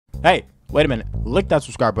Hey, wait a minute, lick that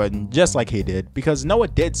subscribe button just like he did, because Noah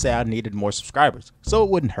did say I needed more subscribers, so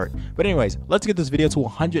it wouldn't hurt. But anyways, let's get this video to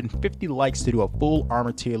 150 likes to do a full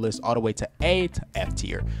armor tier list all the way to A to F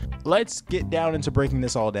tier. Let's get down into breaking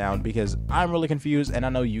this all down because I'm really confused and I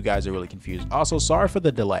know you guys are really confused. Also, sorry for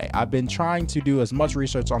the delay. I've been trying to do as much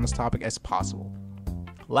research on this topic as possible.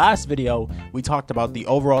 Last video, we talked about the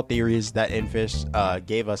overall theories that Infish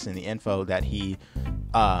gave us in the info that he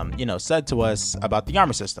said to us about the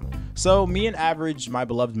armor system. So me and Avarage, my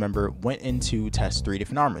beloved member, went in to test 3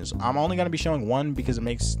 different armors. I'm only going to be showing one because it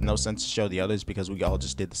makes no sense to show the others because we all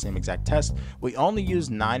just did the same exact test. We only used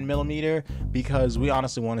 9mm because we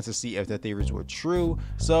honestly wanted to see if the theories were true.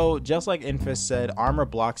 So just like Infish said, armor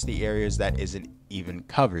blocks the areas that isn't even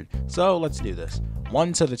covered. So let's do this.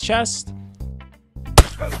 One to the chest.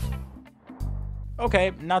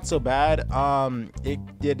 Okay, not so bad.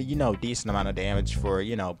 It did, decent amount of damage for,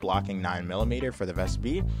 blocking 9mm for the vest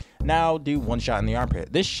B. Now do one shot in the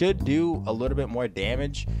armpit. This should do a little bit more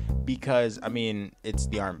damage because, it's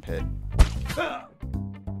the armpit.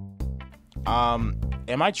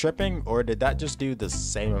 Am I tripping or did that just do the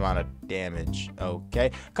same amount of damage?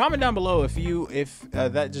 Okay, comment down below if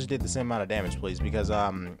that just did the same amount of damage, please, because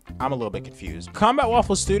I'm a little bit confused. Combat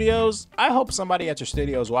Waffle Studios, I hope somebody at your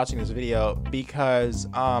studio is watching this video because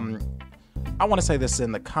I want to say this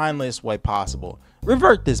in the kindest way possible.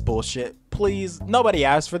 Revert this bullshit, please. Nobody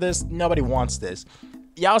asked for this. Nobody wants this.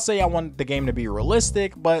 Y'all say I want the game to be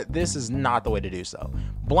realistic, but this is not the way to do so.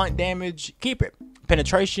 Blunt damage, keep it.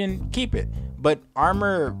 Penetration, keep it. But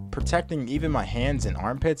armor protecting even my hands and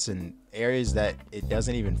armpits and areas that it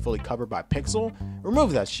doesn't even fully cover by pixel,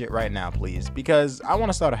 remove that shit right now, please, because I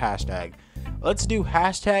want to start a hashtag. Let's do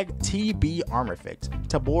hashtag TB armor fix,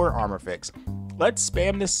 Tabor armor fix. Let's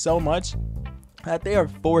spam this so much that they are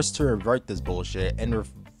forced to revert this bullshit and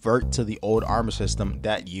revert to the old armor system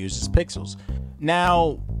that uses pixels.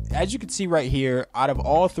 Now, as you can see right here, out of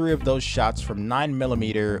all 3 of those shots from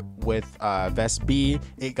 9mm with vest B,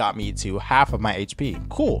 it got me to half of my HP.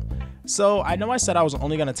 Cool. So I know I said I was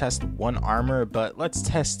only going to test one armor, but let's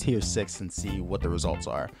test tier 6 and see what the results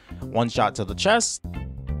are. One shot to the chest.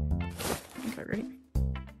 Okay, ready?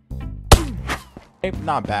 Okay,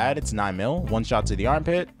 not bad. It's 9mm. One shot to the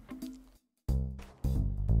armpit.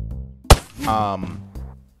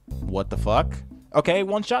 What the fuck? Okay,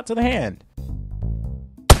 one shot to the hand.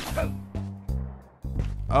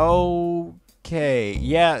 Okay,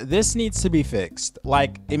 yeah, this needs to be fixed,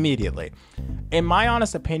 like, immediately. In my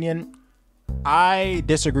honest opinion, I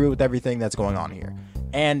disagree with everything that's going on here.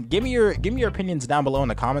 And give me your opinions down below in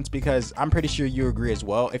the comments because I'm pretty sure you agree as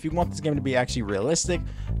well. If you want this game to be actually realistic,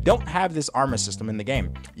 don't have this armor system in the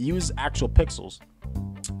game. Use actual pixels.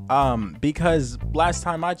 Because last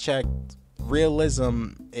time I checked,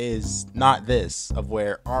 realism is not this, of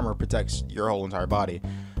where armor protects your whole entire body.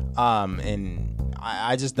 And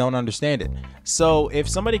I just don't understand it. So if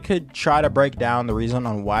somebody could try to break down the reason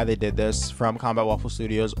on why they did this from Combat Waffle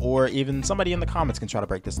Studios, or even somebody in the comments can try to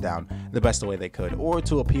break this down the best way they could, or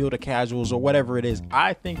to appeal to casuals or whatever it is,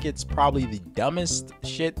 I think it's probably the dumbest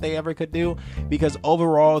shit they ever could do, because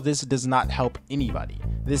overall this does not help anybody.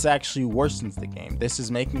 This actually worsens the game. This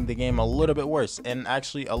is making the game a little bit worse, and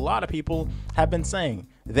actually a lot of people have been saying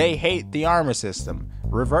they hate the armor system.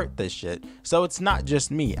 Revert this shit. So it's not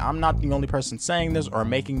just me. I'm not the only person saying this or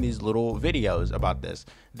making these little videos about this.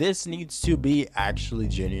 This needs to be actually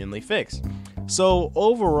genuinely fixed. So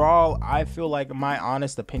overall, I feel like my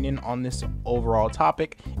honest opinion on this overall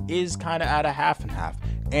topic is kind of at a half and half.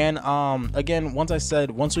 And again, once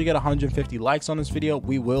we get 150 likes on this video,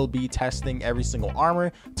 we will be testing every single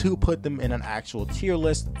armor to put them in an actual tier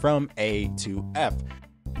list from A to F.